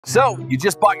So, you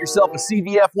just bought yourself a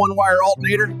CVF one-wire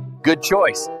alternator? Good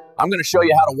choice. I'm going to show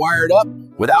you how to wire it up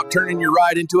without turning your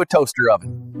ride into a toaster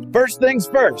oven. First things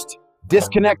first,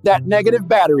 disconnect that negative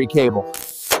battery cable.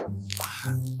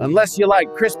 Unless you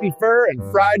like crispy fur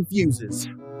and fried fuses.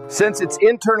 Since it's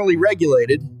internally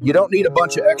regulated, you don't need a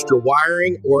bunch of extra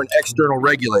wiring or an external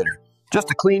regulator. Just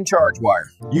a clean charge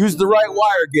wire. Use the right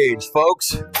wire gauge,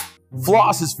 folks.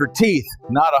 Floss is for teeth,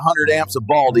 not 100 amps of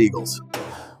bald eagles.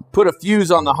 Put a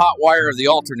fuse on the hot wire of the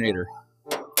alternator.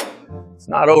 It's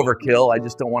not overkill, I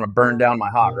just don't want to burn down my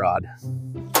hot rod.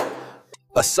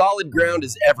 A solid ground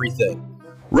is everything.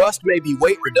 Rust may be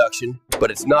weight reduction,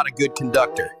 but it's not a good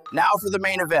conductor. Now for the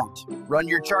main event. Run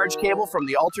your charge cable from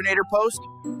the alternator post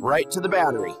right to the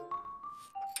battery.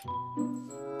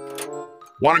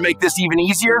 Want to make this even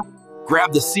easier?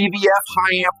 Grab the CVF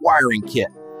high amp wiring kit.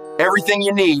 Everything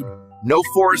you need, no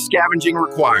forest scavenging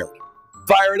required.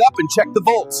 Fire it up and check the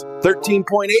volts.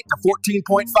 13.8 to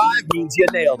 14.5 means you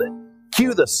nailed it.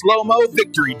 Cue the slow-mo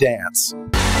victory dance.